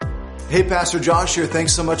Hey, Pastor Josh here.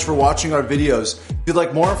 Thanks so much for watching our videos. If you'd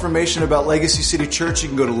like more information about Legacy City Church, you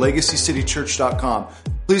can go to legacycitychurch.com.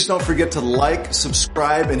 Please don't forget to like,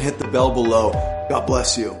 subscribe, and hit the bell below. God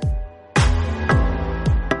bless you.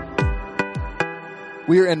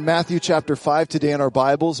 We are in Matthew chapter 5 today in our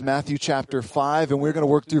Bibles, Matthew chapter 5, and we're going to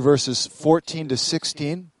work through verses 14 to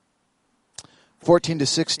 16. 14 to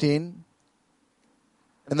 16.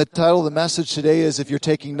 And the title of the message today is, if you're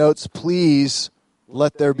taking notes, please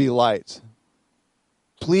let there be light.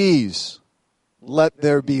 Please let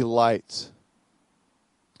there be light.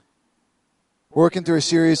 We're working through a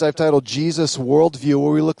series I've titled Jesus Worldview,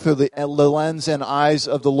 where we look through the lens and eyes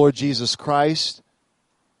of the Lord Jesus Christ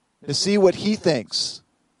to see what He thinks,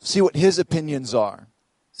 see what His opinions are,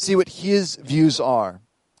 see what His views are.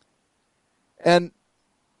 And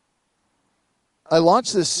I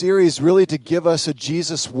launched this series really to give us a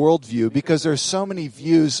Jesus worldview because there's so many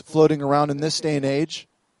views floating around in this day and age.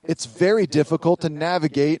 It's very difficult to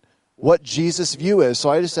navigate what Jesus' view is. So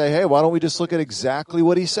I just say, hey, why don't we just look at exactly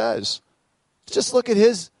what He says? Just look at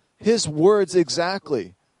His words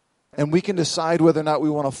exactly. And we can decide whether or not we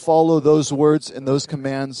want to follow those words and those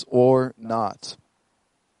commands or not.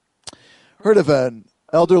 Heard of an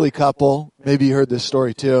elderly couple. Maybe you heard this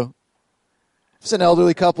story too. It's an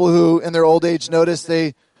elderly couple who, in their old age, noticed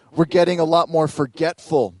they were getting a lot more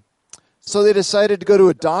forgetful. So they decided to go to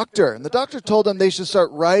a doctor. And the doctor told them they should start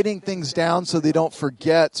writing things down so they don't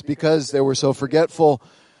forget because they were so forgetful.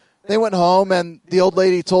 They went home, and the old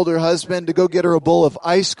lady told her husband to go get her a bowl of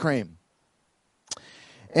ice cream.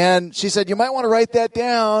 And she said, you might want to write that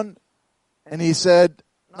down. And he said,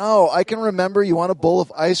 no, I can remember. You want a bowl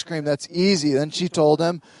of ice cream. That's easy. Then she told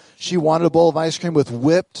him she wanted a bowl of ice cream with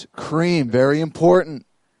whipped cream. Very important.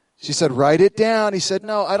 She said, write it down. He said,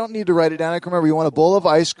 no, I don't need to write it down. I can remember. You want a bowl of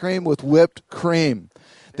ice cream with whipped cream.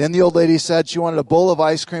 Then the old lady said she wanted a bowl of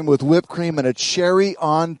ice cream with whipped cream and a cherry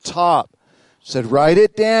on top. She said, write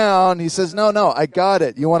it down. He says, no, I got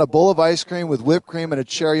it. You want a bowl of ice cream with whipped cream and a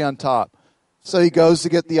cherry on top. So he goes to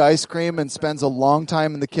get the ice cream and spends a long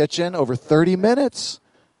time in the kitchen, over 30 minutes.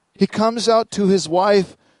 He comes out to his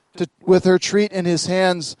wife with her treat in his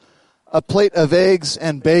hands, a plate of eggs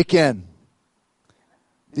and bacon.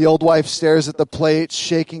 The old wife stares at the plate,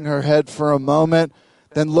 shaking her head for a moment,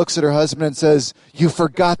 then looks at her husband and says, you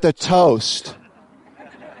forgot the toast.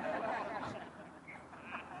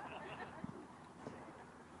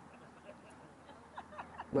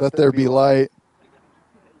 Let there be light.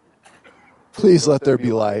 Please let there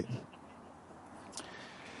be light.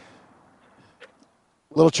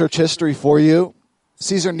 Little church history for you.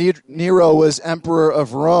 Caesar Nero was emperor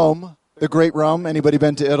of Rome, the Great Rome. Anybody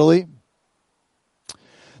been to Italy?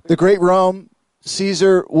 The Great Rome,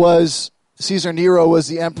 Caesar Nero was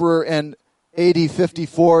the emperor in AD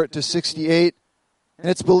 54 to 68. And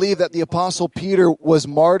it's believed that the Apostle Peter was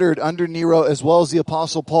martyred under Nero as well as the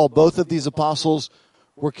Apostle Paul. Both of these apostles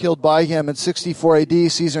were killed by him. In 64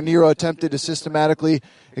 AD, Caesar Nero attempted to systematically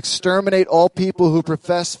exterminate all people who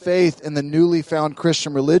profess faith in the newly found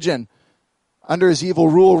Christian religion. Under his evil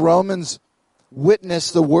rule, Romans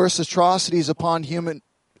witnessed the worst atrocities upon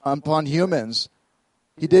humans.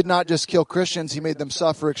 He did not just kill Christians, he made them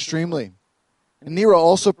suffer extremely. And Nero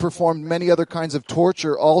also performed many other kinds of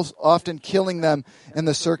torture, often killing them in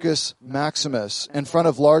the Circus Maximus, in front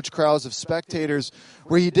of large crowds of spectators,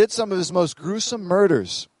 where he did some of his most gruesome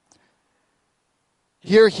murders.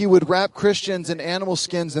 Here he would wrap Christians in animal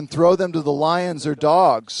skins and throw them to the lions or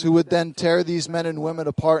dogs, who would then tear these men and women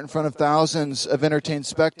apart in front of thousands of entertained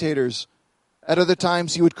spectators. At other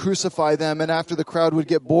times he would crucify them, and after the crowd would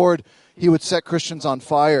get bored, he would set Christians on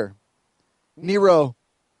fire. Nero,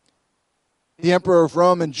 the emperor of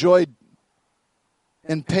Rome, enjoyed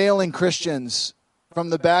impaling Christians from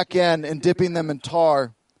the back end and dipping them in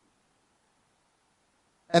tar.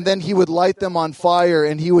 And then he would light them on fire,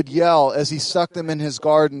 and he would yell as he stuck them in his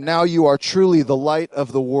garden, now you are truly the light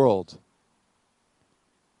of the world.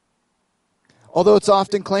 Although it's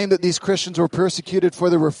often claimed that these Christians were persecuted for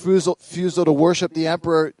their refusal to worship the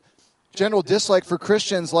emperor, general dislike for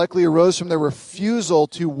Christians likely arose from their refusal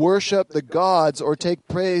to worship the gods or take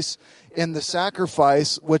place in the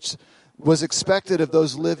sacrifice which was expected of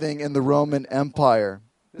those living in the Roman Empire.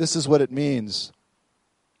 This is what it means.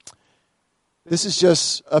 This is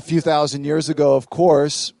just a few thousand years ago, of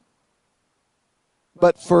course.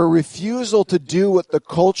 But for a refusal to do what the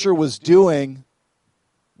culture was doing,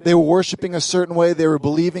 they were worshiping a certain way, they were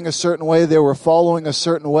believing a certain way, they were following a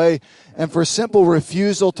certain way. And for simple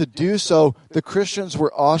refusal to do so, the Christians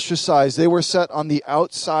were ostracized. They were set on the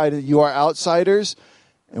outside. You are outsiders,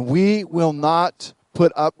 and we will not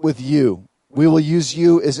put up with you. We will use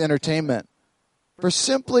you as entertainment. For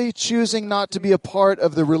simply choosing not to be a part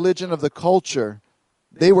of the religion of the culture,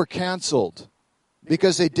 they were canceled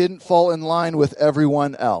because they didn't fall in line with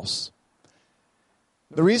everyone else.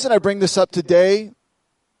 The reason I bring this up today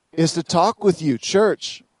is to talk with you,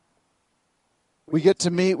 church. We get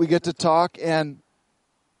to meet, we get to talk, and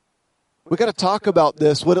we got to talk about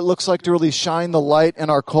this, what it looks like to really shine the light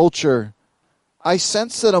in our culture. I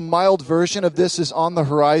sense that a mild version of this is on the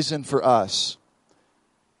horizon for us.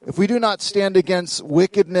 If we do not stand against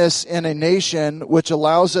wickedness in a nation which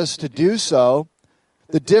allows us to do so,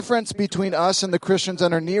 the difference between us and the Christians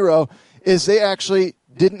under Nero is they actually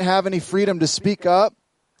didn't have any freedom to speak up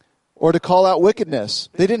or to call out wickedness.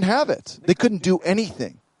 They didn't have it. They couldn't do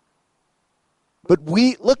anything. But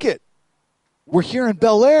we're here in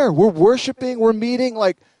Bel Air. We're worshiping, we're meeting.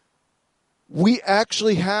 We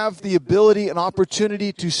actually have the ability and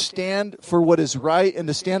opportunity to stand for what is right and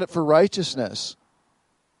to stand up for righteousness.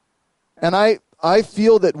 And I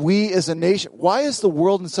feel that we as a nation, why is the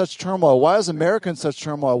world in such turmoil? Why is America in such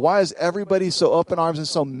turmoil? Why is everybody so up in arms and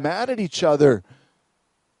so mad at each other?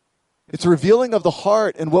 It's revealing of the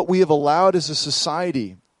heart and what we have allowed as a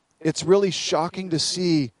society. It's really shocking to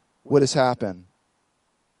see what has happened.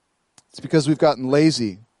 It's because we've gotten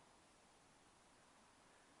lazy.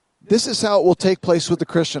 This is how it will take place with the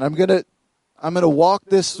Christian. I'm gonna walk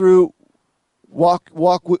this through. Walk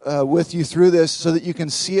with you through this so that you can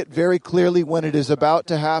see it very clearly when it is about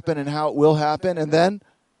to happen and how it will happen, and then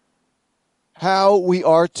how we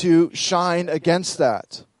are to shine against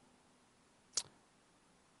that.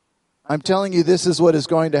 I'm telling you, this is what is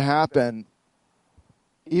going to happen.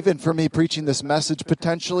 Even for me preaching this message,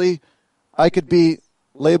 potentially, I could be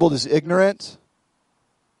labeled as ignorant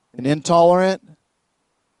and intolerant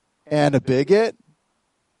and a bigot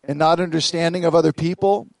and not understanding of other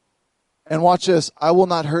people. And watch this, I will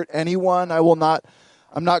not hurt anyone.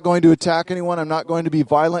 I'm not going to attack anyone. I'm not going to be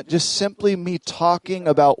violent. Just simply me talking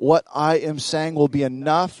about what I am saying will be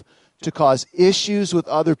enough to cause issues with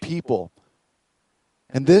other people.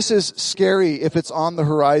 And this is scary if it's on the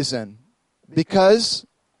horizon. Because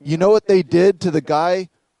you know what they did to the guy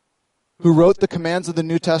who wrote the commands of the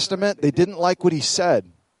New Testament? They didn't like what he said.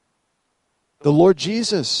 The Lord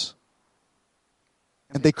Jesus.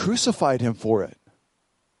 And they crucified him for it.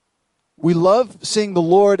 We love seeing the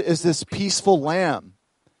Lord as this peaceful lamb.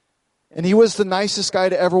 And he was the nicest guy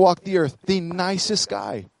to ever walk the earth. The nicest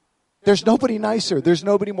guy. There's nobody nicer. There's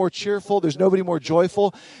nobody more cheerful. There's nobody more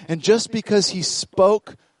joyful. And just because he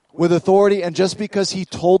spoke with authority and just because he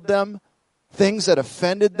told them things that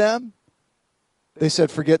offended them, they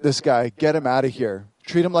said, forget this guy. Get him out of here.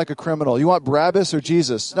 Treat him like a criminal. You want Barabbas or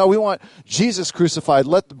Jesus? No, we want Jesus crucified.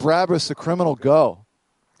 Let Barabbas, the criminal, go.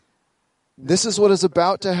 This is what is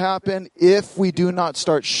about to happen if we do not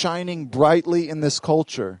start shining brightly in this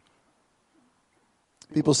culture.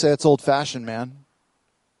 People say it's old-fashioned, man.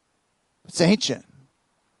 It's ancient.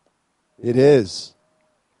 It is.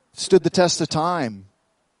 It stood the test of time.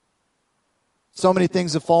 So many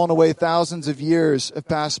things have fallen away. Thousands of years have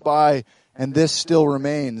passed by, and this still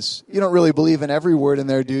remains. You don't really believe in every word in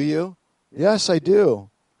there, do you? Yes, I do.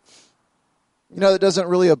 You know, it doesn't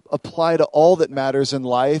really apply to all that matters in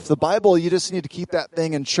life. The Bible, you just need to keep that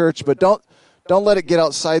thing in church, but don't let it get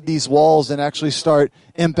outside these walls and actually start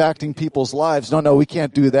impacting people's lives. No, we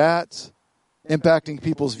can't do that. Impacting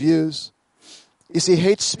people's views. You see,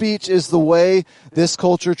 hate speech is the way this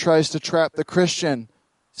culture tries to trap the Christian,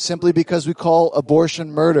 simply because we call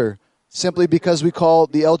abortion murder, simply because we call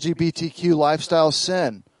the LGBTQ lifestyle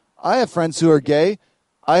sin. I have friends who are gay.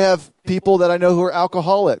 I have people that I know who are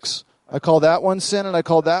alcoholics. I call that one sin and I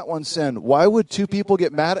call that one sin. Why would two people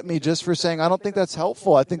get mad at me just for saying, I don't think that's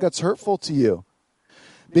helpful. I think that's hurtful to you.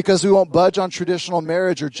 Because we won't budge on traditional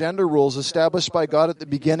marriage or gender rules established by God at the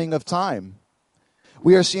beginning of time.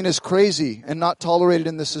 We are seen as crazy and not tolerated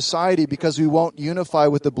in this society because we won't unify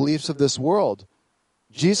with the beliefs of this world.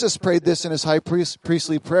 Jesus prayed this in his high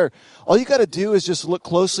priestly prayer. All you got to do is just look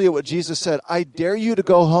closely at what Jesus said. I dare you to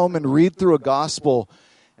go home and read through a gospel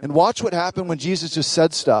and watch what happened when Jesus just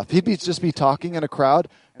said stuff. He'd just be talking in a crowd,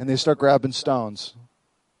 and they start grabbing stones.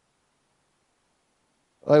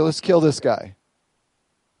 Like, let's kill this guy.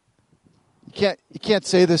 You can't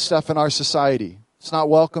say this stuff in our society. It's not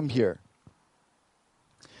welcome here.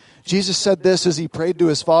 Jesus said this as he prayed to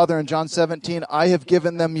his Father in John 17, I have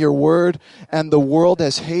given them your word, and the world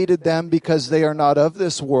has hated them because they are not of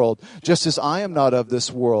this world, just as I am not of this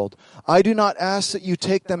world. I do not ask that you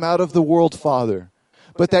take them out of the world, Father,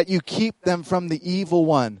 but that you keep them from the evil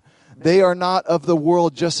one. They are not of the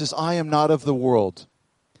world, just as I am not of the world.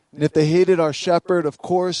 And if they hated our shepherd, of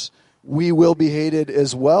course, we will be hated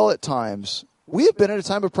as well at times. We have been in a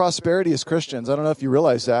time of prosperity as Christians. I don't know if you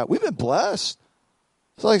realize that. We've been blessed.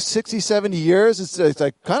 It's like 60, 70 years. It's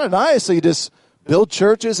like kind of nice. So you just build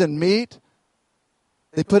churches and meet.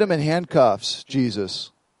 They put him in handcuffs,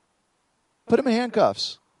 Jesus. Put him in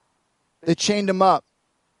handcuffs. They chained him up.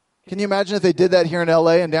 Can you imagine if they did that here in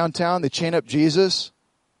LA and downtown? They chain up Jesus.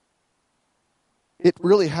 It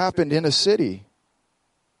really happened in a city.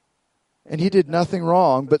 And he did nothing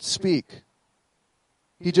wrong but speak.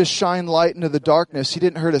 He just shined light into the darkness. He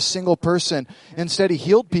didn't hurt a single person. Instead, he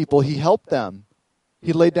healed people. He helped them.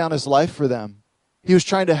 He laid down his life for them. He was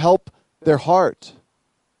trying to help their heart.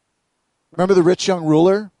 Remember the rich young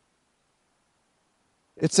ruler?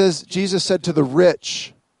 It says, Jesus said to the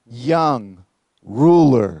rich young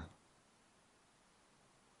ruler.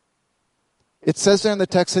 It says there in the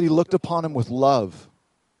text that he looked upon him with love.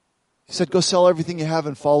 He said, go sell everything you have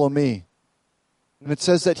and follow me. And it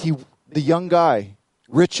says that the young guy,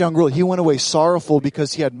 rich young ruler, he went away sorrowful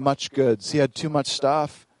because he had much goods. He had too much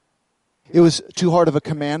stuff. It was too hard of a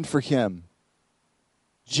command for him.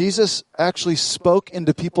 Jesus actually spoke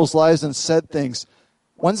into people's lives and said things.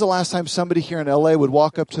 When's the last time somebody here in LA would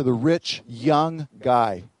walk up to the rich young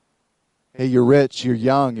guy? Hey, you're rich, you're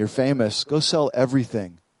young, you're famous. Go sell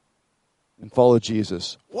everything and follow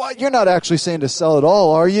Jesus. What? You're not actually saying to sell it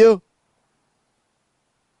all, are you?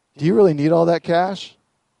 Do you really need all that cash?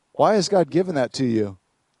 Why has God given that to you?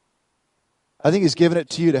 I think he's given it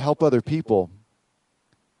to you to help other people.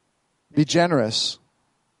 Be generous.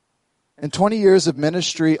 In 20 years of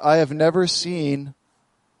ministry, I have never seen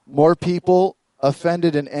more people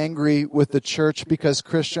offended and angry with the church because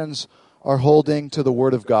Christians are holding to the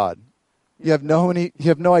Word of God. You have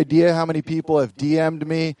no idea how many people have DM'd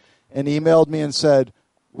me and emailed me and said,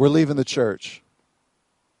 we're leaving the church.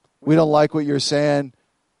 We don't like what you're saying.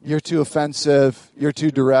 You're too offensive. You're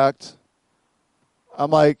too direct.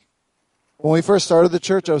 I'm like, when we first started the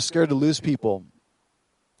church, I was scared to lose people.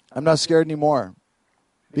 I'm not scared anymore.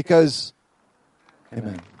 Because,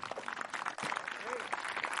 amen.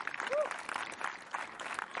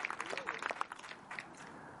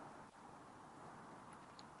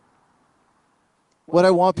 What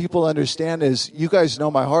I want people to understand is, you guys know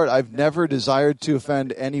my heart. I've never desired to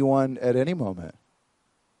offend anyone at any moment.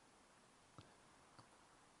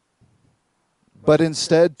 But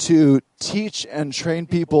instead to teach and train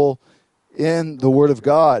people in the Word of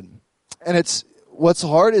God. And what's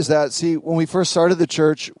hard is that, see, when we first started the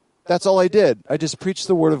church, that's all I did. I just preached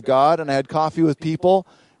the Word of God, and I had coffee with people,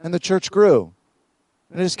 and the church grew.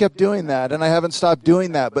 And I just kept doing that, and I haven't stopped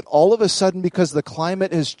doing that. But all of a sudden, because the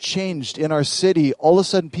climate has changed in our city, all of a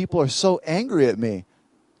sudden people are so angry at me.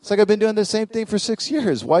 It's like I've been doing the same thing for 6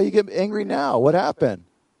 years. Why you get angry now? What happened?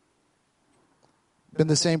 Been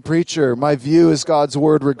the same preacher. My view is God's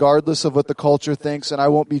Word regardless of what the culture thinks, and I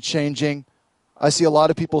won't be changing. I see a lot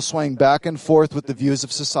of people swaying back and forth with the views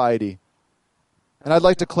of society. And I'd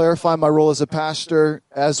like to clarify my role as a pastor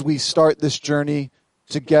as we start this journey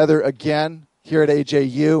together again here at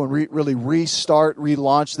AJU and really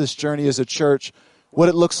relaunch this journey as a church. What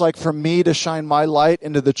it looks like for me to shine my light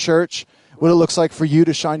into the church, what it looks like for you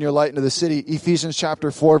to shine your light into the city. Ephesians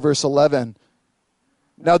chapter 4, verse 11.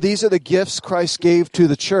 Now these are the gifts Christ gave to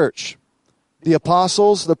the church: the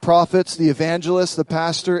apostles, the prophets, the evangelists, the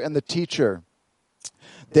pastor, and the teacher.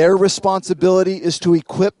 Their responsibility is to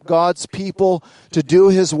equip God's people to do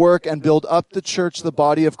his work and build up the church, the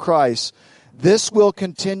body of Christ. This will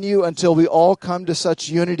continue until we all come to such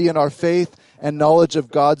unity in our faith and knowledge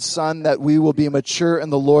of God's Son that we will be mature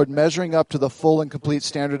in the Lord, measuring up to the full and complete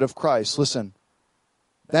standard of Christ. Listen.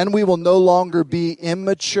 Then we will no longer be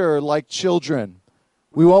immature like children.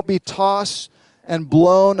 We won't be tossed and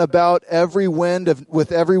blown about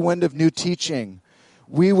with every wind of new teaching.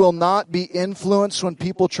 We will not be influenced when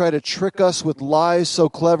people try to trick us with lies so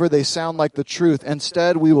clever they sound like the truth.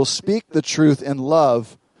 Instead, we will speak the truth in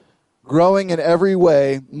love, growing in every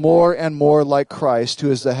way more and more like Christ,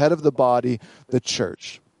 who is the head of the body, the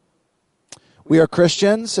church. We are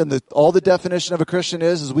Christians, and all the definition of a Christian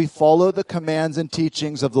is we follow the commands and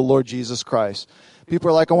teachings of the Lord Jesus Christ. People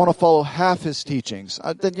are like, I want to follow half his teachings.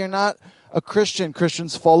 Then you're not a Christian.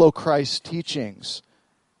 Christians follow Christ's teachings.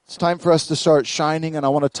 It's time for us to start shining, and I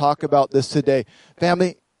want to talk about this today.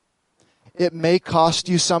 Family, it may cost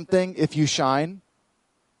you something if you shine.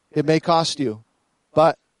 It may cost you.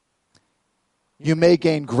 But you may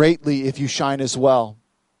gain greatly if you shine as well.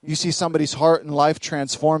 You see somebody's heart and life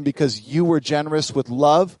transformed because you were generous with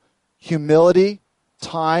love, humility,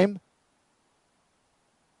 time,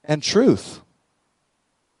 and truth.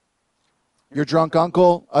 Your drunk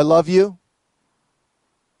uncle, I love you,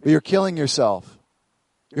 but you're killing yourself.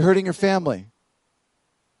 You're hurting your family.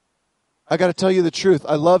 I got to tell you the truth.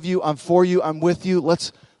 I love you. I'm for you. I'm with you.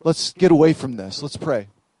 Let's get away from this. Let's pray.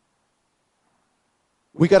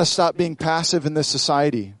 We got to stop being passive in this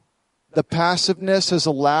society. The passiveness has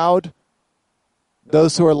allowed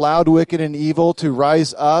those who are loud, wicked, and evil to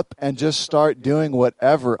rise up and just start doing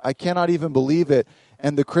whatever. I cannot even believe it.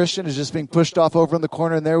 And the Christian is just being pushed off over in the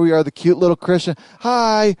corner, and there we are, the cute little Christian.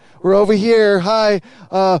 Hi, we're over here. Hi,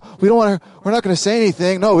 we're not going to say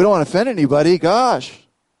anything. No, we don't want to offend anybody. Gosh.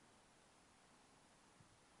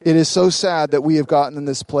 It is so sad that we have gotten in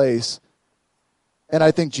this place. And I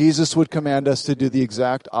think Jesus would command us to do the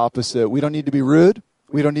exact opposite. We don't need to be rude.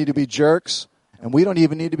 We don't need to be jerks. And we don't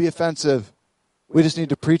even need to be offensive. We just need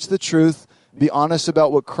to preach the truth, be honest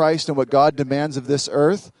about what Christ and what God demands of this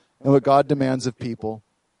earth and what God demands of people.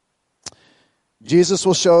 Jesus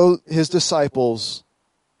will show his disciples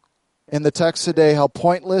in the text today how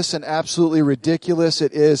pointless and absolutely ridiculous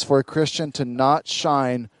it is for a Christian to not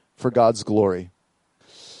shine for God's glory.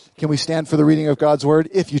 Can we stand for the reading of God's word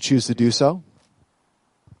if you choose to do so?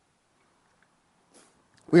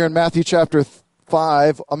 We are in Matthew chapter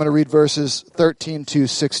 5. I'm going to read verses 13 to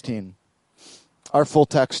 16. Our full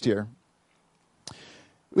text here.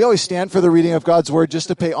 We always stand for the reading of God's word just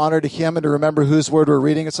to pay honor to him and to remember whose word we're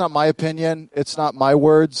reading. It's not my opinion. It's not my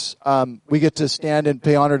words. We get to stand and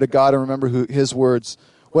pay honor to God and remember what his words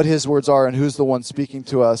are and who's the one speaking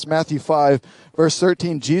to us. Matthew 5, verse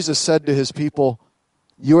 13, Jesus said to his people,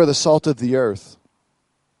 "You are the salt of the earth.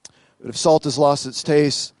 But if salt has lost its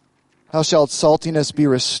taste, how shall its saltiness be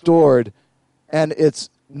restored? And it's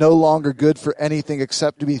no longer good for anything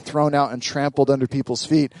except to be thrown out and trampled under people's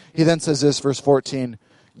feet." He then says this, verse 14,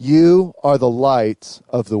 "You are the light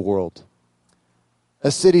of the world.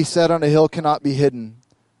 A city set on a hill cannot be hidden,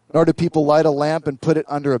 nor do people light a lamp and put it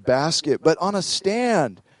under a basket, but on a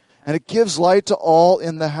stand, and it gives light to all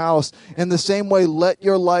in the house. In the same way, let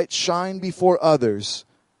your light shine before others,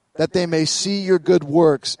 that they may see your good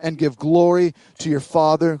works and give glory to your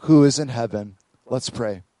Father who is in heaven." Let's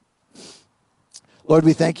pray. Lord,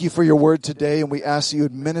 we thank you for your word today, and we ask that you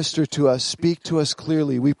would minister to us, speak to us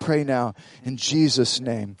clearly. We pray now in Jesus'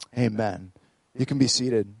 name. Amen. You can be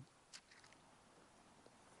seated.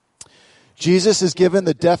 Jesus is given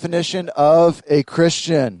the definition of a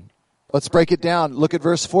Christian. Let's break it down. Look at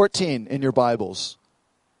verse 14 in your Bibles.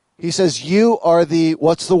 He says, "You are the,"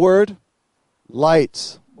 what's the word?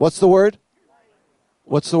 Light. What's the word?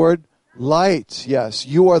 What's the word? Light. Yes,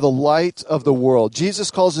 you are the light of the world.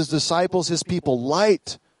 Jesus calls his disciples, his people,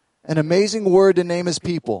 light. An amazing word to name his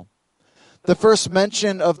people. The first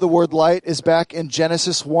mention of the word light is back in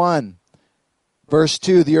Genesis 1. Verse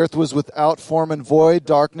 2, "The earth was without form and void.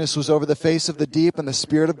 Darkness was over the face of the deep, and the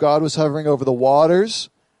Spirit of God was hovering over the waters."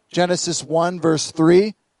 Genesis 1, verse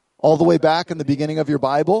 3, all the way back in the beginning of your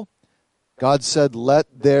Bible, God said, "Let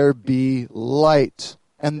there be light."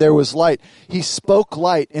 And there was light. He spoke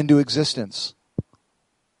light into existence.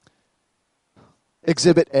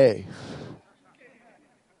 Exhibit A.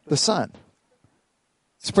 The sun.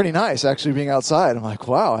 It's pretty nice actually being outside. I'm like,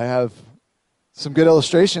 wow, I have some good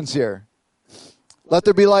illustrations here. Let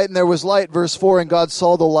there be light, and there was light. Verse 4, "And God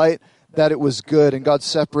saw the light, that it was good, and God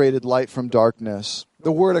separated light from darkness."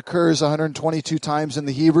 The word occurs 122 times in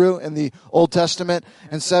the Hebrew in the Old Testament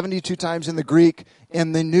and 72 times in the Greek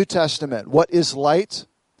in the New Testament. What is light?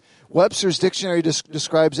 Webster's dictionary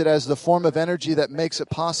describes it as the form of energy that makes it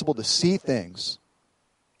possible to see things.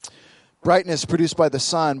 Brightness produced by the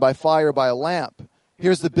sun, by fire, by a lamp.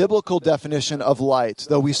 Here's the biblical definition of light,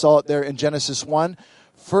 though we saw it there in Genesis 1.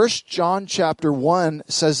 1 John chapter 1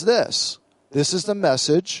 says this, "This is the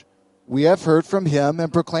message we have heard from him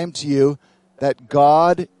and proclaimed to you, that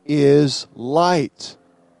God is light,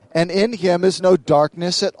 and in him is no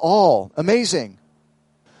darkness at all." Amazing.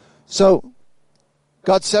 So,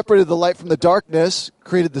 God separated the light from the darkness,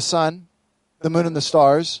 created the sun, the moon, and the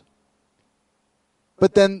stars.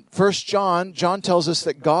 But then 1 John tells us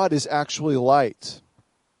that God is actually light,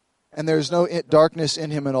 and there's no darkness in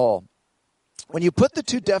him at all. When you put the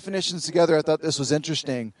two definitions together, I thought this was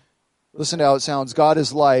interesting. Listen to how it sounds. God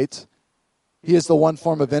is light. He is the one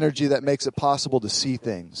form of energy that makes it possible to see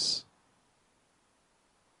things.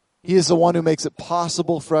 He is the one who makes it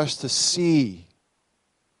possible for us to see.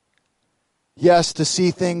 Yes, to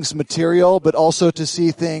see things material, but also to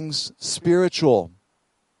see things spiritual.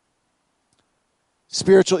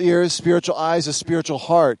 Spiritual ears, spiritual eyes, a spiritual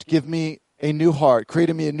heart. Give me a new heart. Create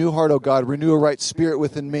in me a new heart, O God. Renew a right spirit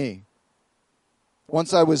within me.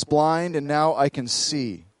 Once I was blind, and now I can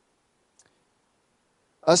see.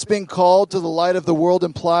 Us being called to the light of the world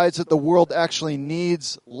implies that the world actually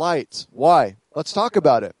needs light. Why? Let's talk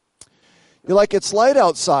about it. You're like, it's light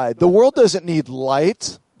outside. The world doesn't need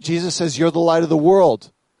light. Jesus says, you're the light of the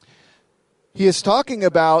world. He is talking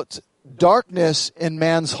about darkness in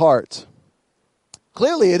man's heart.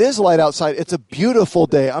 Clearly, it is light outside. It's a beautiful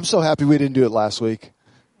day. I'm so happy we didn't do it last week.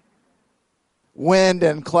 Wind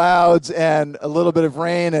and clouds and a little bit of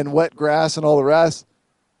rain and wet grass and all the rest.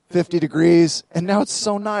 50 degrees. And now it's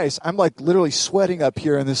so nice. I'm like literally sweating up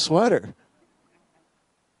here in this sweater.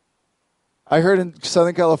 I heard in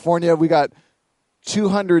Southern California we got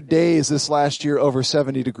 200 days this last year over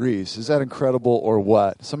 70 degrees. Is that incredible or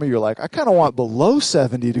what? Some of you are like, I kind of want below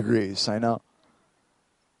 70 degrees. I know.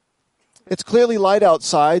 It's clearly light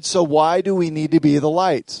outside, so why do we need to be the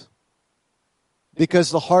light?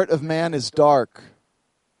 Because the heart of man is dark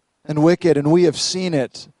and wicked, and we have seen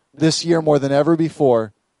it this year more than ever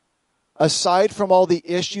before. Aside from all the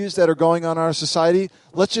issues that are going on in our society,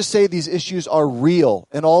 let's just say these issues are real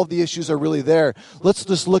and all of the issues are really there. Let's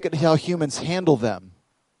just look at how humans handle them.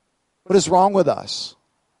 What is wrong with us?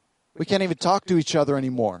 We can't even talk to each other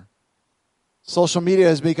anymore. Social media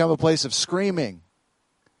has become a place of screaming.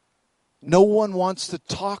 No one wants to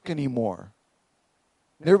talk anymore.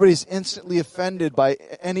 Everybody's instantly offended by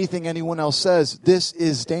anything anyone else says. This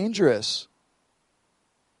is dangerous.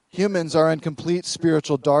 Humans are in complete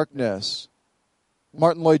spiritual darkness.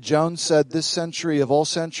 Martin Lloyd-Jones said, this century of all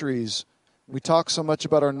centuries, we talk so much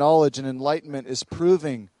about our knowledge, and enlightenment is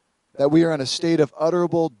proving that we are in a state of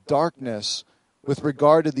utterable darkness with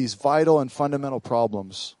regard to these vital and fundamental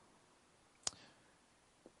problems.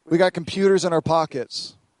 We got computers in our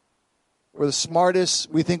pockets. We're the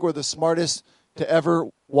smartest. We think we're the smartest to ever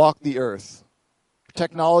walk the earth.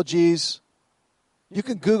 Technologies. You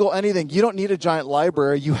can Google anything. You don't need a giant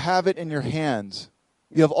library. You have it in your hands.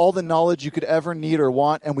 You have all the knowledge you could ever need or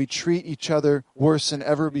want, and we treat each other worse than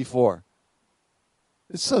ever before.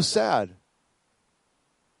 It's so sad.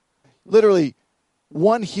 Literally,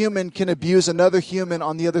 one human can abuse another human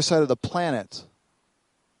on the other side of the planet.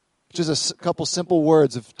 Just a couple simple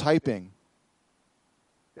words of typing.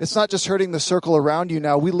 It's not just hurting the circle around you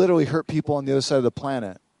now. We literally hurt people on the other side of the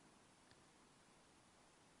planet.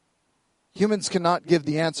 Humans cannot give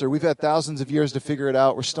the answer. We've had thousands of years to figure it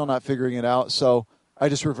out. We're still not figuring it out. So I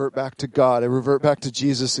just revert back to God. I revert back to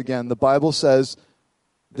Jesus again. The Bible says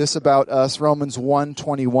this about us, Romans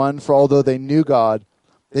 1:21, for although they knew God,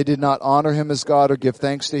 they did not honor him as God or give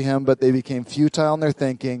thanks to him, but they became futile in their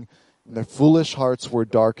thinking, and their foolish hearts were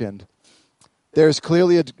darkened. There is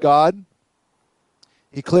clearly a God.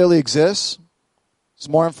 He clearly exists. There's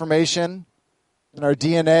more information in our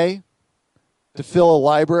DNA to fill a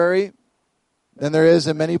library than there is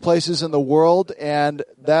in many places in the world, and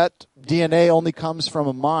that DNA only comes from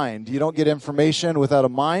a mind. You don't get information without a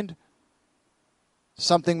mind.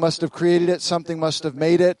 Something must have created it. Something must have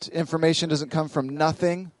made it. Information doesn't come from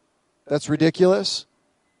nothing. That's ridiculous.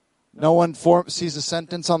 No one sees a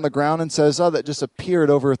sentence on the ground and says, oh, that just appeared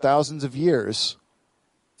over thousands of years.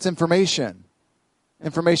 It's information.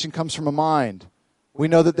 Information comes from a mind. We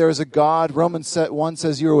know that there is a God. Romans 1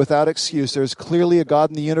 says you are without excuse. There is clearly a God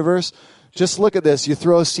in the universe. Just look at this. You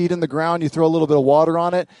throw a seed in the ground, you throw a little bit of water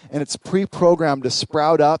on it, and it's pre-programmed to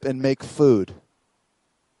sprout up and make food.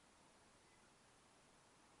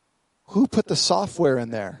 Who put the software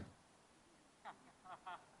in there?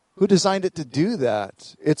 Who designed it to do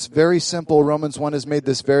that? It's very simple. Romans 1 has made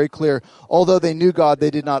this very clear. Although they knew God,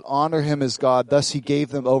 they did not honor him as God. Thus he gave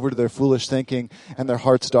them over to their foolish thinking, and their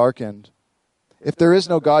hearts darkened. If there is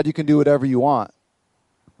no God, you can do whatever you want.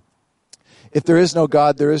 If there is no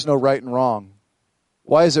God, there is no right and wrong.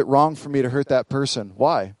 Why is it wrong for me to hurt that person?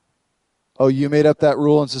 Why? Oh, you made up that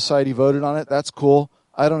rule and society voted on it? That's cool.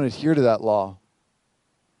 I don't adhere to that law.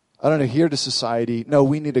 I don't adhere to society. No,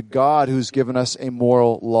 we need a God who's given us a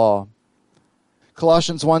moral law.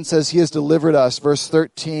 Colossians 1 says he has delivered us, verse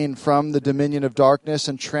 13, from the dominion of darkness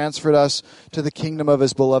and transferred us to the kingdom of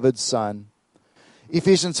his beloved Son.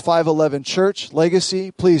 Ephesians 5:11, church,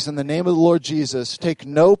 legacy, please, in the name of the Lord Jesus, take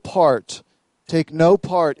no part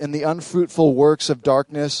in the unfruitful works of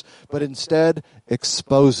darkness, but instead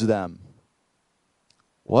expose them.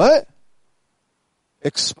 What?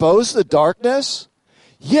 Expose the darkness?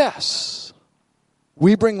 Yes.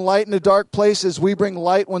 We bring light into dark places. We bring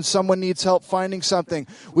light when someone needs help finding something.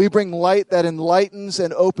 We bring light that enlightens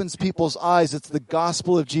and opens people's eyes. It's the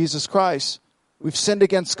gospel of Jesus Christ. We've sinned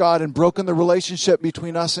against God and broken the relationship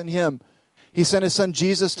between us and him. He sent his son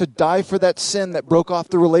Jesus to die for that sin that broke off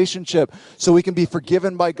the relationship so we can be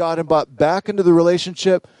forgiven by God and brought back into the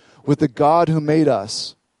relationship with the God who made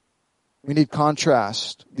us. We need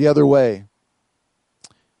contrast the other way.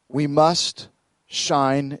 We must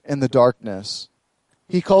shine in the darkness.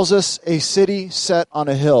 He calls us a city set on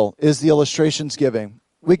a hill, is the illustrations giving.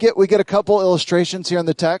 we get a couple illustrations here in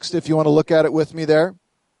the text if you want to look at it with me there.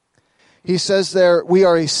 He says there, we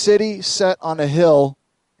are a city set on a hill,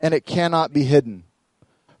 and it cannot be hidden.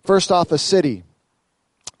 First off, a city.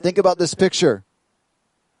 Think about this picture.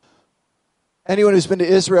 Anyone who's been to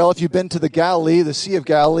Israel, if you've been to the Galilee, the Sea of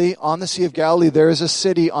Galilee, on the Sea of Galilee, there is a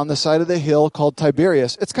city on the side of the hill called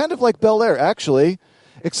Tiberias. It's kind of like Bel Air, actually,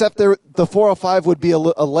 except the 405 would be a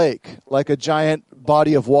lake, like a giant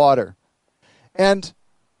body of water. And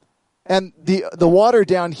the water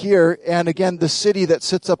down here, and again, the city that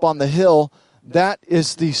sits up on the hill, that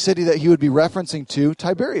is the city that he would be referencing to,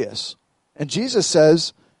 Tiberias. And Jesus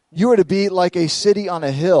says, you are to be like a city on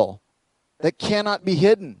a hill that cannot be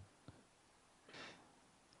hidden.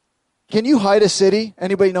 Can you hide a city?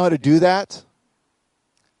 Anybody know how to do that?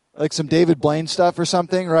 Like some David Blaine stuff or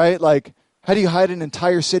something, right? Like, how do you hide an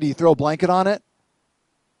entire city? You throw a blanket on it?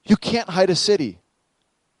 You can't hide a city.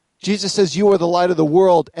 Jesus says you are the light of the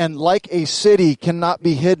world, and like a city cannot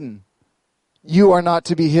be hidden. You are not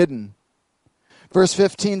to be hidden. Verse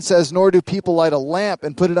 15 says, nor do people light a lamp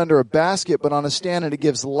and put it under a basket, but on a stand, and it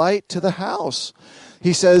gives light to the house.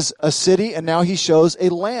 He says a city, and now he shows a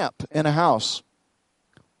lamp in a house.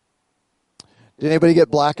 Did anybody get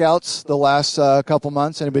blackouts the last couple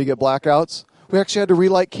months? Anybody get blackouts? We actually had to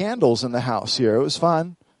relight candles in the house here. It was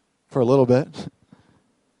fun for a little bit.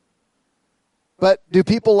 But do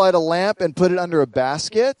people light a lamp and put it under a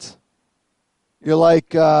basket? You're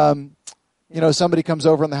like, somebody comes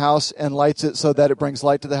over in the house and lights it so that it brings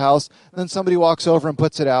light to the house. And then somebody walks over and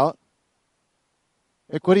puts it out.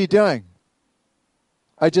 Like, what are you doing?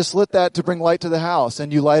 I just lit that to bring light to the house.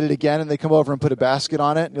 And you light it again and they come over and put a basket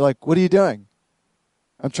on it. And you're like, what are you doing?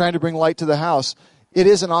 I'm trying to bring light to the house. It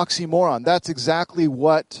is an oxymoron. That's exactly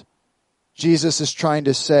what Jesus is trying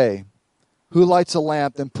to say. Who lights a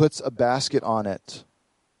lamp and puts a basket on it?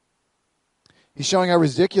 He's showing how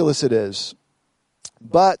ridiculous it is.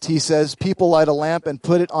 But, he says, people light a lamp and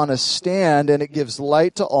put it on a stand, and it gives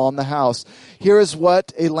light to all in the house. Here is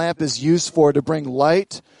what a lamp is used for, to bring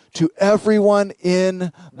light to everyone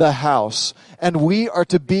in the house. And we are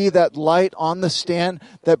to be that light on the stand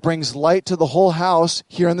that brings light to the whole house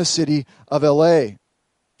here in the city of LA.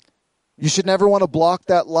 You should never want to block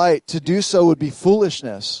that light. To do so would be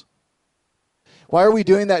foolishness. Why are we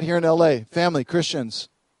doing that here in LA? Family, Christians.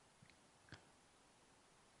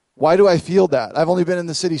 Why do I feel that? I've only been in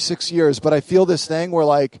the city 6 years, but I feel this thing where,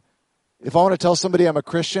 like, if I want to tell somebody I'm a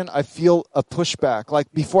Christian, I feel a pushback.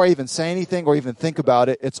 Like, before I even say anything or even think about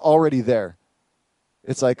it, it's already there.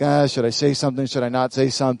 It's like, should I say something? Should I not say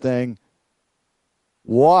something?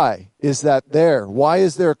 Why is that there? Why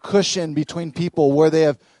is there a cushion between people where they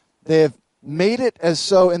have made it as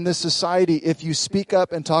so in this society, if you speak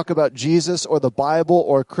up and talk about Jesus or the Bible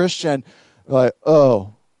or Christian, like,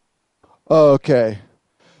 okay,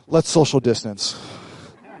 let's social distance.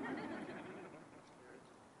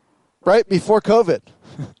 Right? Before COVID.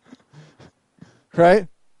 Right?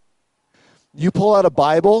 You pull out a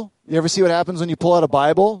Bible. You ever see what happens when you pull out a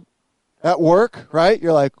Bible at work? Right?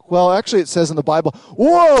 You're like, well, actually it says in the Bible,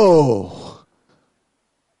 whoa!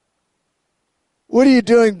 What are you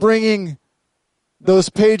doing bringing those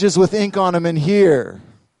pages with ink on them in here?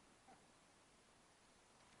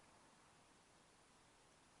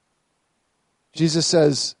 Jesus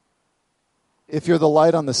says, if you're the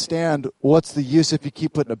light on the stand, what's the use if you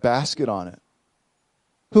keep putting a basket on it?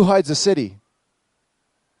 Who hides a city?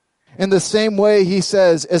 In the same way, he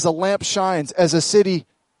says, as a lamp shines, as a city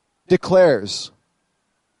declares.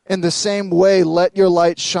 In the same way, let your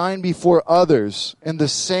light shine before others. In the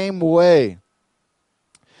same way,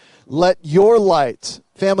 let your light,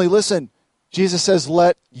 family, listen, Jesus says,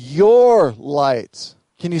 let your light.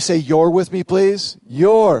 Can you say your with me, please?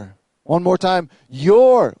 Your. One more time.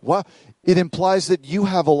 Your. Wow. It implies that you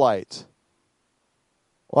have a light.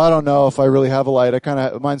 Well, I don't know if I really have a light.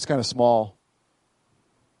 Mine's kind of small.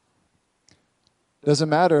 Doesn't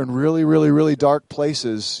matter. In really, really, really dark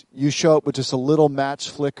places, you show up with just a little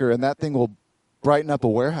match flicker, and that thing will brighten up a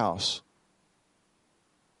warehouse.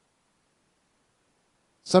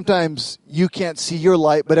 Sometimes you can't see your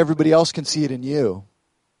light, but everybody else can see it in you.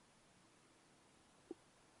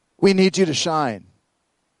 We need you to shine.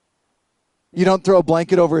 You don't throw a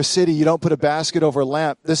blanket over a city. You don't put a basket over a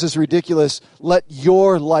lamp. This is ridiculous. Let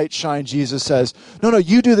your light shine, Jesus says. No,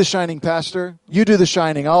 you do the shining, Pastor. You do the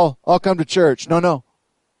shining. I'll come to church. No.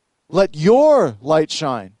 Let your light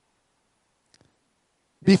shine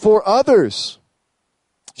before others.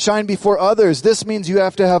 Shine before others. This means you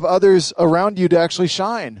have to have others around you to actually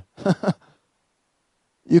shine.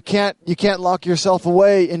 You can't lock yourself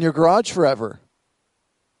away in your garage forever.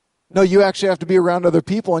 No, you actually have to be around other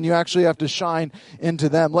people, and you actually have to shine into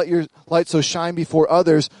them. Let your light so shine before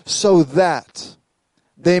others so that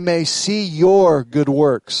they may see your good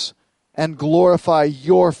works and glorify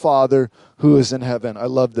your Father who is in heaven. I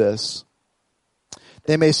love this.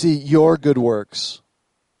 They may see your good works.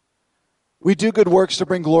 We do good works to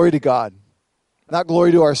bring glory to God. Not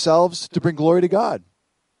glory to ourselves, to bring glory to God.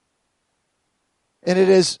 And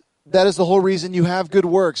that is the whole reason you have good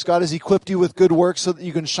works. God has equipped you with good works so that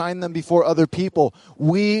you can shine them before other people.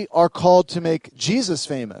 We are called to make Jesus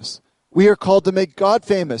famous. We are called to make God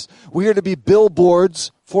famous. We are to be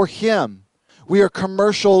billboards for Him. We are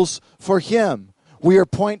commercials for Him. We are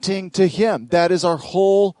pointing to Him. That is our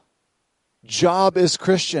whole job as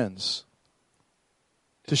Christians.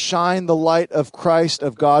 To shine the light of Christ,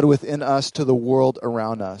 of God within us to the world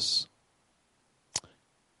around us.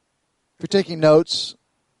 If you're taking notes,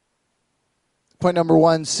 point number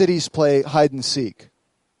 1, cities play hide and seek.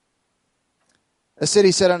 A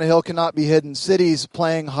city set on a hill cannot be hidden. Cities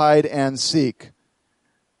playing hide and seek.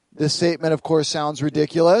 This statement, of course, sounds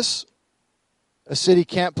ridiculous. A city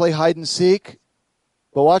can't play hide and seek.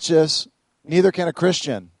 But watch this. Neither can a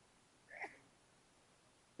Christian.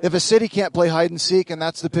 If a city can't play hide and seek, and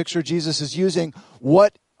that's the picture Jesus is using,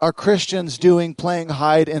 what are Christians doing playing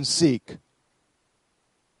hide and seek?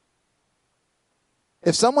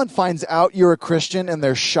 If someone finds out you're a Christian and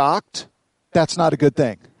they're shocked, that's not a good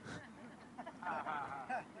thing.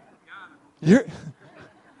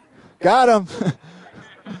 Got him.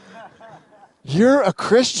 You're a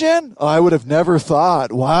Christian? Oh, I would have never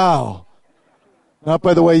thought. Wow. Not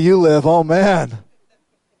by the way you live. Oh, man.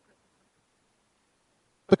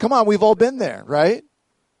 But come on, we've all been there, right?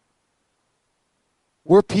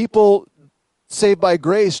 We're people saved by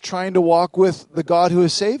grace trying to walk with the God who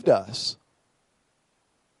has saved us.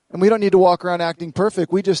 And we don't need to walk around acting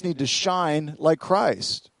perfect. We just need to shine like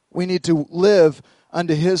Christ. We need to live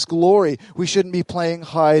unto His glory. We shouldn't be playing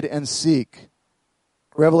hide and seek.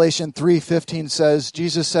 Revelation 3:15 says,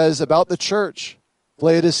 Jesus says about the church,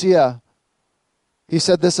 Laodicea, He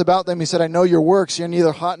said this about them. He said, I know your works. You're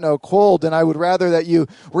neither hot nor cold, and I would rather that you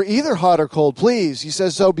were either hot or cold. Please. He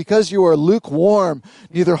says, so because you are lukewarm,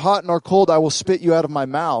 neither hot nor cold, I will spit you out of my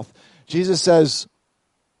mouth. Jesus says,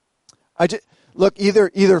 look,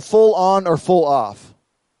 either full on or full off.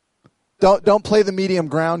 Don't play the medium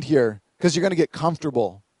ground here, because you're going to get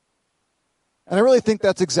comfortable. And I really think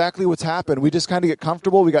that's exactly what's happened. We just kind of get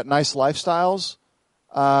comfortable. We got nice lifestyles.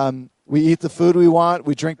 We eat the food we want.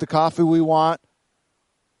 We drink the coffee we want.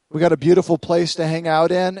 We got a beautiful place to hang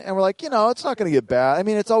out in. And we're like, it's not going to get bad. I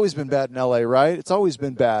mean, it's always been bad in L.A., right? It's always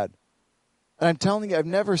been bad. And I'm telling you, I've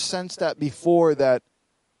never sensed that before,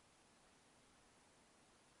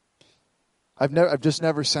 I've just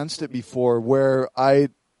never sensed it before where I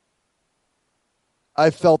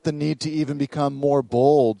felt the need to even become more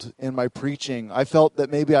bold in my preaching. I felt that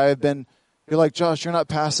maybe you're like, Josh, you're not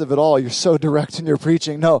passive at all. You're so direct in your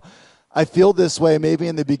preaching. No, I feel this way maybe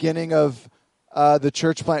in the beginning of the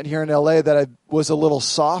church plant here in LA, that I was a little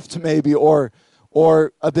soft maybe or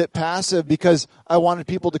a bit passive because I wanted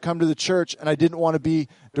people to come to the church and I didn't want to be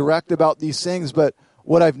direct about these things. But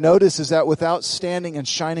what I've noticed is that without standing and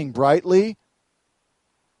shining brightly,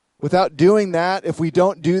 without doing that, if we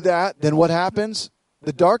don't do that, then what happens?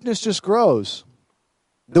 The darkness just grows.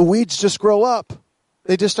 The weeds just grow up.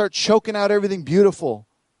 They just start choking out everything beautiful.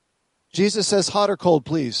 Jesus says, hot or cold,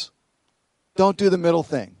 please. Don't do the middle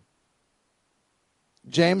thing.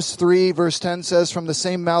 James 3 verse 10 says, from the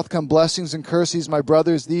same mouth come blessings and curses, my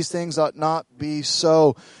brothers. These things ought not be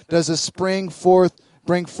so. Does a spring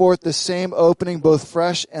bring forth the same opening, both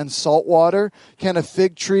fresh and salt water? Can a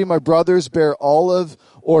fig tree, my brothers, bear olive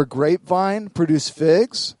or grapevine, produce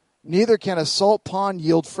figs? Neither can a salt pond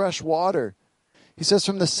yield fresh water. He says,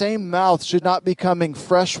 from the same mouth should not be coming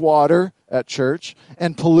fresh water at church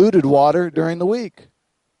and polluted water during the week.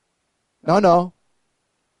 No.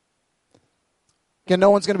 Again,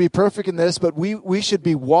 no one's going to be perfect in this, but we should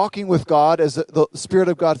be walking with God as the Spirit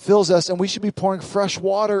of God fills us, and we should be pouring fresh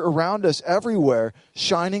water around us everywhere,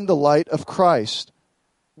 shining the light of Christ.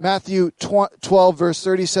 Matthew 12, verse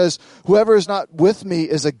 30 says, whoever is not with me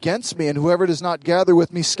is against me, and whoever does not gather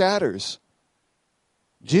with me scatters.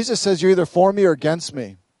 Jesus says you're either for me or against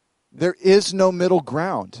me. There is no middle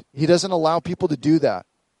ground. He doesn't allow people to do that.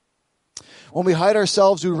 When we hide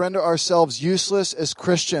ourselves, we render ourselves useless as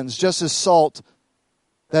Christians, just as salt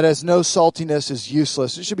that has no saltiness is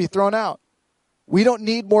useless. It should be thrown out. We don't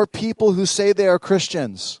need more people who say they are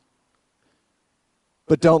Christians,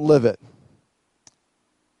 but don't live it.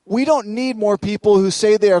 We don't need more people who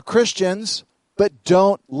say they are Christians, but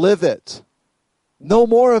don't live it. No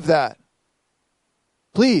more of that.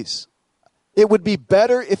 Please. It would be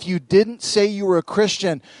better if you didn't say you were a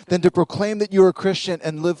Christian than to proclaim that you were a Christian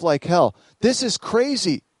and live like hell. This is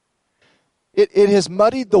crazy. It has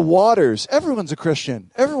muddied the waters. Everyone's a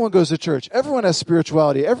Christian. Everyone goes to church. Everyone has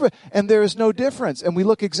spirituality. And there is no difference. And we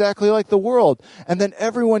look exactly like the world. And then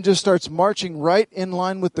everyone just starts marching right in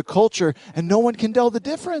line with the culture, and no one can tell the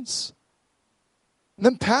difference. And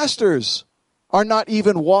then pastors are not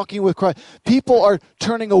even walking with Christ. People are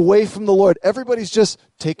turning away from the Lord. Everybody's just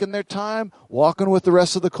taking their time, walking with the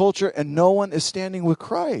rest of the culture, and no one is standing with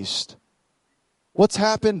Christ. What's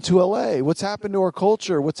happened to LA? What's happened to our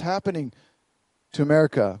culture? What's happening to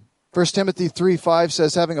America? 1 Timothy 3:5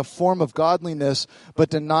 says, having a form of godliness, but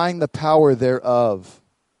denying the power thereof.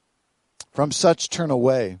 From such turn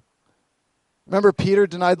away. Remember, Peter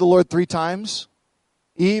denied the Lord 3 times?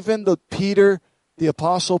 Even the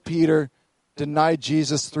Apostle Peter, denied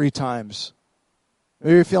Jesus 3 times.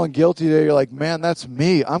 Maybe you're feeling guilty today. You're like, man, that's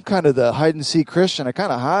me. I'm kind of the hide-and-seek Christian. I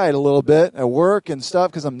kind of hide a little bit at work and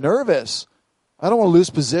stuff because I'm nervous. I don't want to lose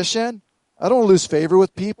position. I don't want to lose favor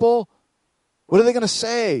with people. What are they going to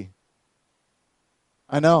say?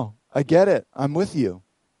 I know. I get it. I'm with you.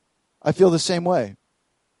 I feel the same way.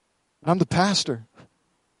 I'm the pastor,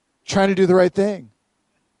 trying to do the right thing.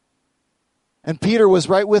 And Peter was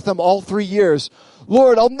right with them all 3 years.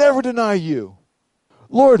 Lord, I'll never deny you.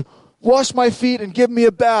 Lord, wash my feet and give me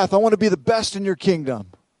a bath. I want to be the best in your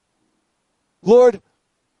kingdom. Lord,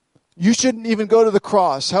 you shouldn't even go to the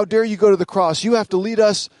cross. How dare you go to the cross? You have to lead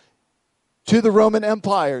us to the Roman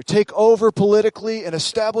Empire. Take over politically and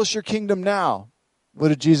establish your kingdom now. What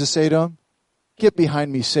did Jesus say to him? Get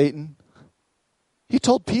behind me, Satan. He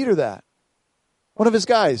told Peter that. One of his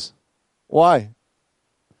guys. Why?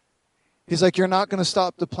 He's like, you're not going to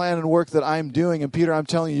stop the plan and work that I'm doing. And Peter, I'm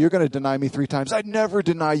telling you, you're going to deny me 3 times. I'd never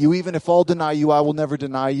deny you. Even if I'll deny you, I will never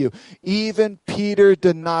deny you. Even Peter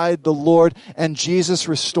denied the Lord, and Jesus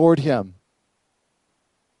restored him.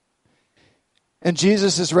 And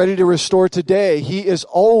Jesus is ready to restore today. He is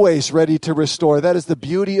always ready to restore. That is the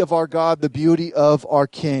beauty of our God, the beauty of our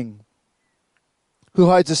King. Who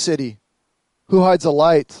hides a city? Who hides a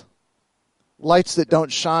light? Lights that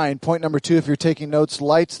don't shine. Point number 2, if you're taking notes,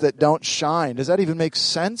 lights that don't shine. Does that even make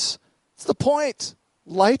sense? It's the point.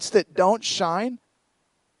 Lights that don't shine.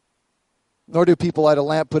 Nor do people light a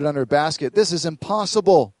lamp, put it under a basket. This is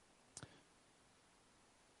impossible.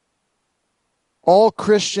 All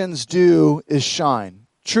Christians do is shine.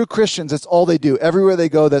 True Christians, that's all they do. Everywhere they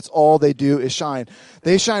go, that's all they do is shine.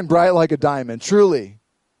 They shine bright like a diamond, truly.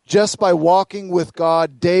 Just by walking with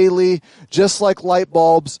God daily, just like light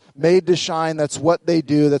bulbs made to shine, that's what they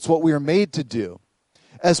do. That's what we are made to do.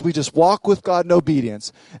 As we just walk with God in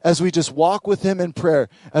obedience, as we just walk with Him in prayer,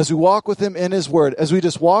 as we walk with Him in His Word, as we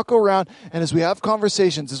just walk around and as we have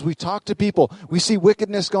conversations, as we talk to people, we see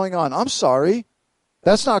wickedness going on. I'm sorry.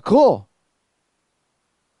 That's not cool.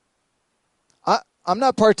 I'm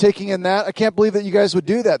not partaking in that. I can't believe that you guys would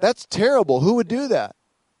do that. That's terrible. Who would do that?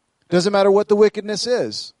 Doesn't matter what the wickedness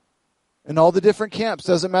is. In all the different camps,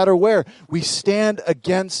 doesn't matter where. We stand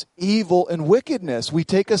against evil and wickedness. We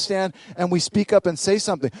take a stand and we speak up and say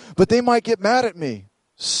something. But they might get mad at me.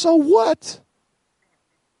 So what?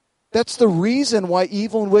 That's the reason why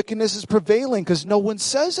evil and wickedness is prevailing, because no one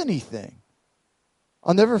says anything.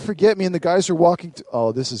 I'll never forget, me and the guys are walking to,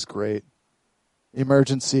 oh, this is great.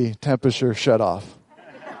 Emergency, temperature, shut off.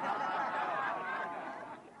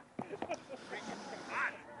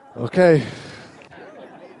 Okay.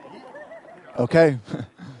 Okay.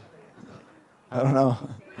 I don't know.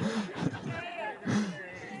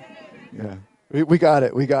 Yeah. We got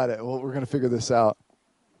it. We got it. Well, we're going to figure this out.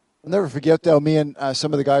 I'll never forget, though, me and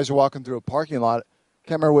some of the guys were walking through a parking lot.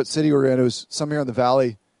 Can't remember what city we were in. It was somewhere in the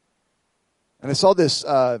valley. And I saw this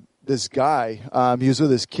guy. He was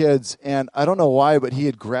with his kids. And I don't know why, but he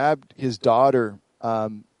had grabbed his daughter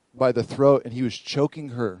by the throat, and he was choking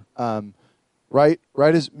her. Right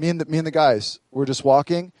as me and the guys were just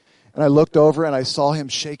walking. And I looked over and I saw him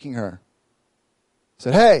shaking her. I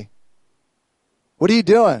said, hey, what are you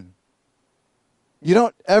doing? You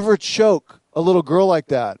don't ever choke a little girl like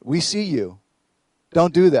that. We see you.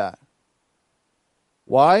 Don't do that.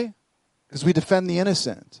 Why? Because we defend the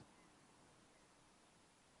innocent.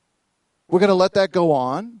 We're going to let that go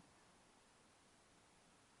on.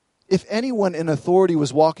 If anyone in authority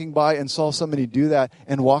was walking by and saw somebody do that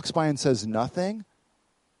and walks by and says nothing,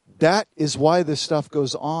 that is why this stuff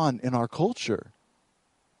goes on in our culture.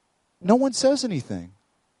 No one says anything.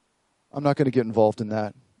 I'm not going to get involved in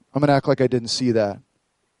that. I'm going to act like I didn't see that.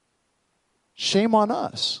 Shame on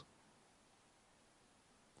us.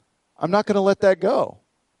 I'm not going to let that go.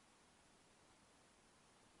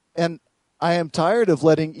 And I am tired of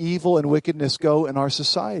letting evil and wickedness go in our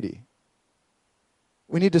society.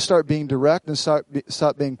 We need to start being direct and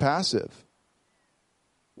stop being passive.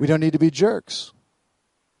 We don't need to be jerks.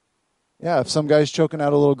 Yeah, if some guy's choking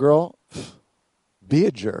out a little girl, be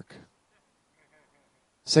a jerk.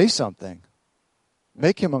 Say something.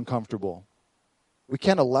 Make him uncomfortable. We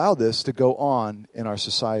can't allow this to go on in our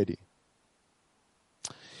society.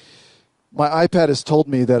 My iPad has told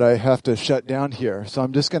me that I have to shut down here, so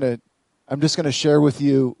I'm just gonna share with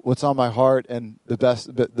you what's on my heart and the best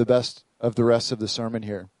of the rest of the sermon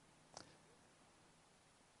here.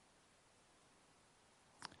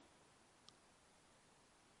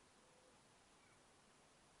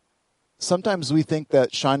 Sometimes we think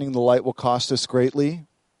that shining the light will cost us greatly,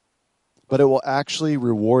 but it will actually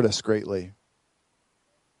reward us greatly.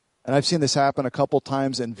 And I've seen this happen a couple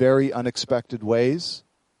times in very unexpected ways.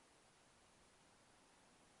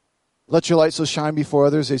 Let your light so shine before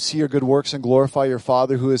others, they see your good works and glorify your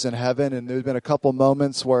Father who is in heaven. And there's been a couple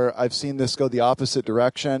moments where I've seen this go the opposite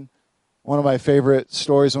direction. One of my favorite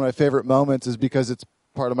stories, one of my favorite moments is because it's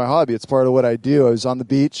part of my hobby. It's part of what I do. I was on the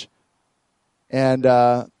beach, and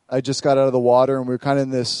I just got out of the water, and we were kind of in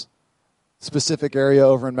this specific area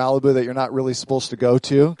over in Malibu that you're not really supposed to go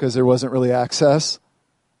to because there wasn't really access.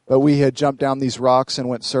 But we had jumped down these rocks and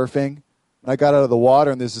went surfing. And I got out of the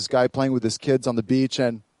water, and there's this guy playing with his kids on the beach,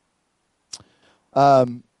 and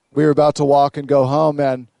we were about to walk and go home,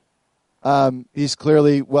 and he's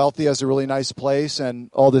clearly wealthy, has a really nice place, and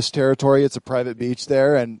all this territory. It's a private beach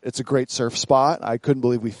there, and it's a great surf spot. I couldn't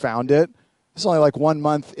believe we found it. It's only like 1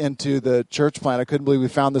 month into the church plant. I couldn't believe we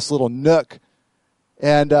found this little nook.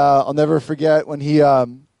 And I'll never forget when he asked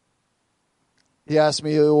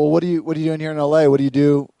me, "Well, what are you doing here in LA? What do you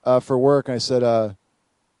do for work?" And I said, "Uh-oh."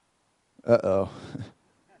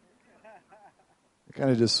 I kind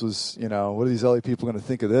of just was, what are these LA people going to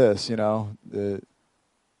think of this? I kind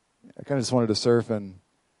of just wanted to surf and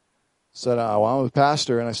said, well, I'm a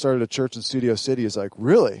pastor and I started a church in Studio City. He's like,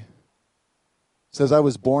 really? He says, I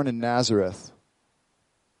was born in Nazareth.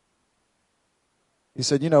 He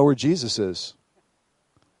said, you know where Jesus is?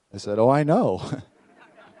 I said, oh, I know.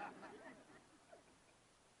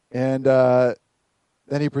 And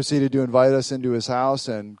then he proceeded to invite us into his house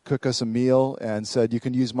and cook us a meal and said, you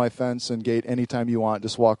can use my fence and gate anytime you want.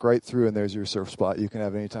 Just walk right through and there's your surf spot. You can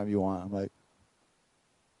have anytime you want. I'm like,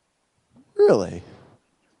 really?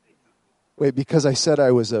 Wait, because I said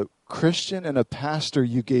I was a Christian and a pastor,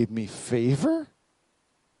 you gave me favor?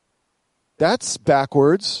 That's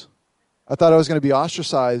backwards. I thought I was going to be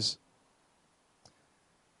ostracized.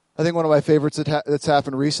 I think one of my favorites that's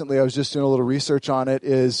happened recently, I was just doing a little research on it,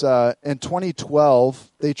 is in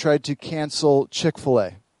 2012, they tried to cancel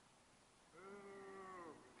Chick-fil-A.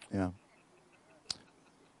 Yeah.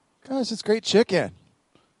 Guys, it's great chicken.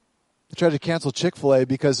 They tried to cancel Chick-fil-A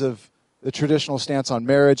because of the traditional stance on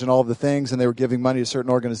marriage and all of the things, and they were giving money to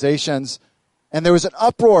certain organizations. And there was an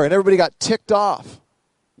uproar, and everybody got ticked off.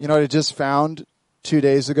 You know what I just found 2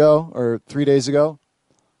 days ago, or 3 days ago?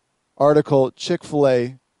 Article,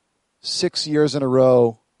 Chick-fil-A, 6 years in a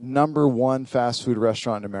row, #1 fast food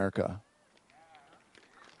restaurant in America.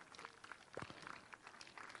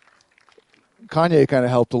 Kanye kind of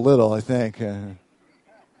helped a little, I think.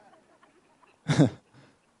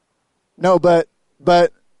 No, but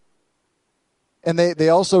and they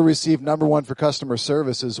also received #1 for customer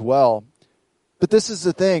service as well. But this is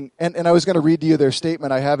the thing, and I was going to read to you their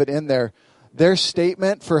statement. I have it in there. Their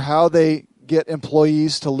statement for how they get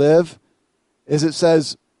employees to live is it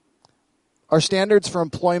says, our standards for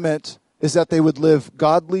employment is that they would live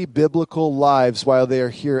godly, biblical lives while they are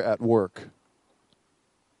here at work.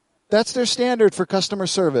 That's their standard for customer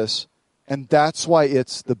service, and that's why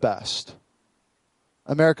it's the best.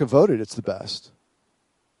 America voted it's the best.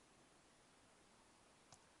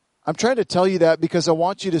 I'm trying to tell you that because I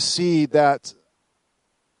want you to see that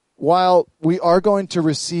while we are going to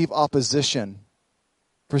receive opposition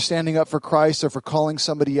for standing up for Christ or for calling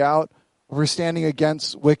somebody out, we're standing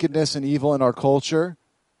against wickedness and evil in our culture.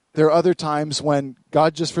 There are other times when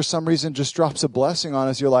God just for some reason just drops a blessing on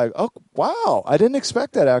us. You're like, oh, wow, I didn't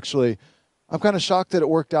expect that actually. I'm kind of shocked that it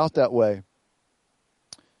worked out that way.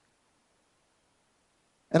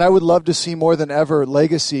 And I would love to see more than ever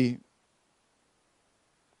Legacy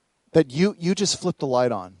that you just flip the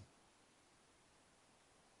light on.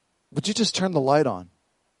 Would you just turn the light on?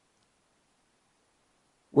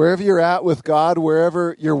 Wherever you're at with God,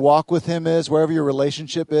 wherever your walk with Him is, wherever your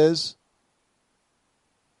relationship is,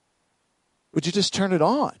 would you just turn it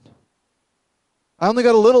on? I only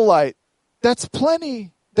got a little light. That's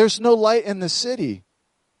plenty. There's no light in the city.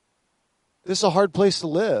 This is a hard place to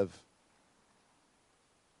live.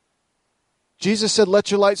 Jesus said,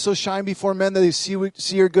 let your light so shine before men that they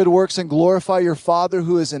see your good works and glorify your Father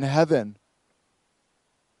who is in heaven.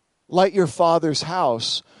 Light your Father's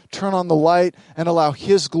house. Turn on the light and allow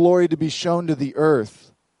His glory to be shown to the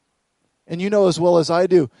earth. And you know as well as I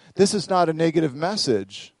do, this is not a negative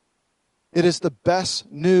message. It is the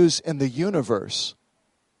best news in the universe.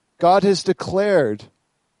 God has declared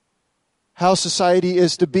how society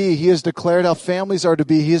is to be. He has declared how families are to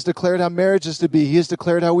be. He has declared how marriage is to be. He has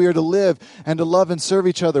declared how we are to live and to love and serve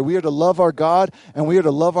each other. We are to love our God and we are to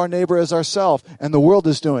love our neighbor as ourselves. And the world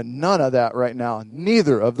is doing none of that right now.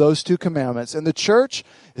 Neither of those two commandments. And the church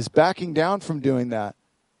is backing down from doing that.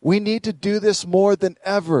 We need to do this more than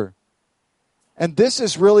ever. And this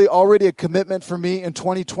is really already a commitment for me in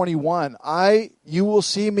 2021. You will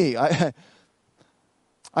see me.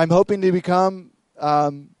 I'm hoping to become...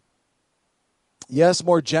 yes,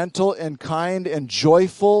 more gentle and kind and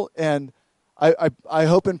joyful. And I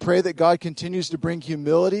hope and pray that God continues to bring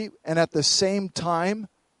humility and at the same time,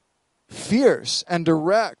 fierce and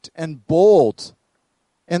direct and bold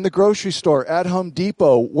in the grocery store, at Home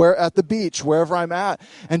Depot, at the beach, wherever I'm at.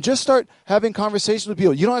 And just start having conversations with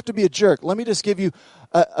people. You don't have to be a jerk. Let me just give you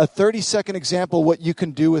a 30-second example of what you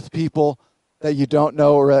can do with people that you don't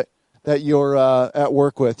know or that you're at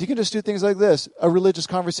work with. You can just do things like this. A religious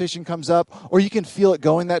conversation comes up, or you can feel it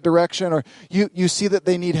going that direction, or you see that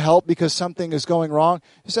they need help because something is going wrong.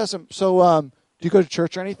 Just ask them, do you go to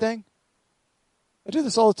church or anything? I do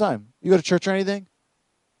this all the time. You go to church or anything?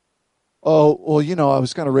 Oh, well, I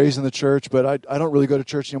was kind of raised in the church, but I don't really go to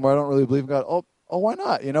church anymore. I don't really believe in God. Oh, why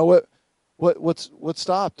not? You know, what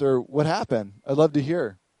stopped or what happened? I'd love to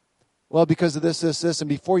hear. Well, because of this, and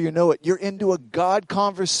before you know it, you're into a God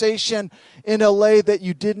conversation in LA that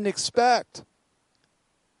you didn't expect.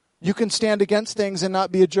 You can stand against things and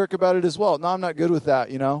not be a jerk about it as well. No, I'm not good with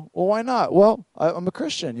that, Well, why not? Well, I'm a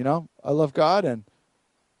Christian, I love God and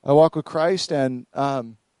I walk with Christ, and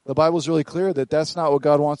the Bible's really clear that that's not what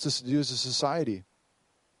God wants us to do as a society.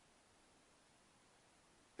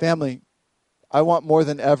 Family, I want more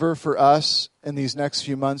than ever for us in these next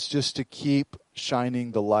few months just to keep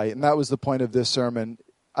shining the light. And that was the point of this sermon.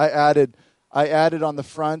 I added on the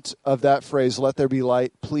front of that phrase, let there be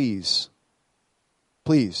light, please.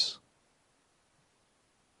 Please.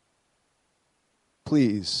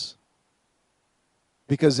 Please.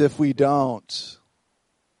 Because if we don't,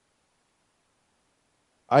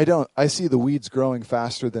 I see the weeds growing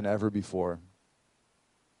faster than ever before.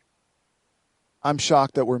 I'm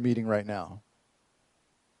shocked that we're meeting right now.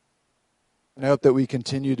 And I hope that we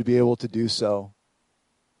continue to be able to do so.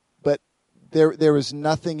 But there is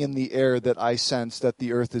nothing in the air that I sense that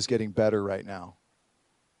the earth is getting better right now.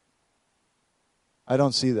 I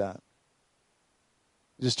don't see that.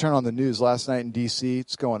 Just turn on the news last night in D.C.,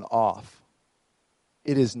 it's going off.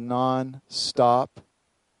 It is non-stop.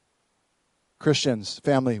 Christians,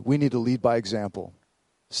 family, we need to lead by example.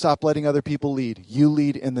 Stop letting other people lead. You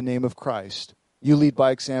lead in the name of Christ. You lead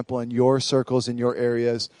by example in your circles, in your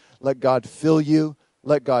areas. Let God fill you.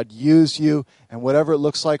 Let God use you. And whatever it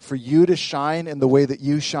looks like for you to shine in the way that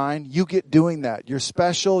you shine, you get doing that. You're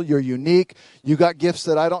special. You're unique. You got gifts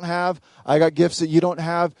that I don't have. I got gifts that you don't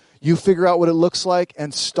have. You figure out what it looks like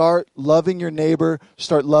and start loving your neighbor.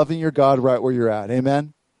 Start loving your God right where you're at.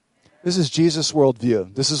 Amen? This is Jesus'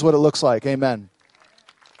 worldview. This is what it looks like. Amen.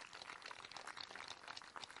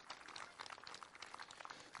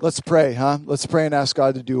 Let's pray, huh? Let's pray and ask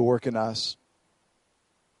God to do a work in us.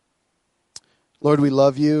 Lord, we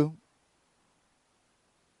love you.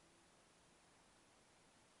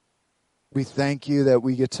 We thank you that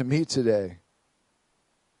we get to meet today.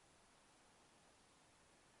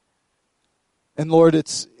 And Lord,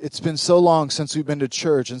 it's been so long since we've been to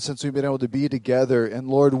church and since we've been able to be together. And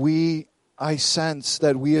Lord, I sense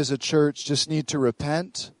that we as a church just need to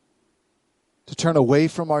repent, to turn away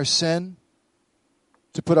from our sin,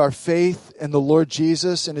 to put our faith in the Lord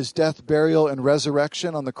Jesus and His death, burial, and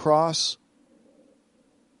resurrection on the cross,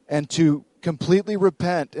 and to completely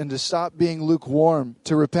repent and to stop being lukewarm,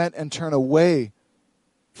 to repent and turn away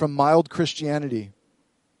from mild Christianity.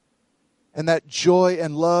 And that joy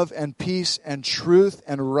and love and peace and truth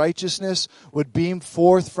and righteousness would beam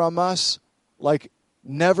forth from us like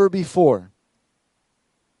never before.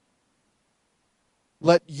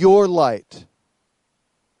 Let your light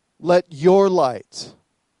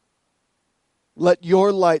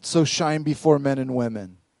so shine before men and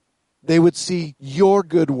women. They would see your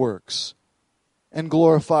good works and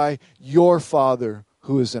glorify your Father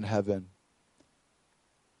who is in heaven.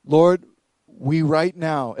 Lord, we right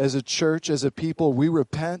now, as a church, as a people, we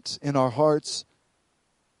repent in our hearts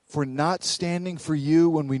for not standing for you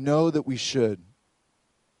when we know that we should.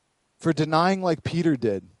 for denying like Peter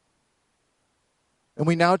did. And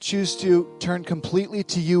we now choose to turn completely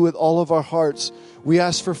to you with all of our hearts. We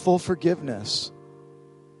ask for full forgiveness.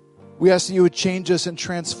 We ask that you would change us and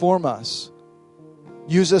transform us.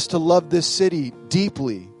 Use us to love this city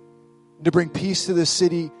deeply, to bring peace to this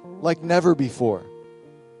city like never before.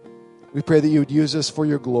 We pray that you would use us for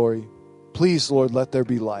your glory. Please, Lord, let there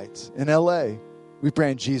be light. In LA, we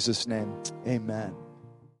pray in Jesus' name, amen.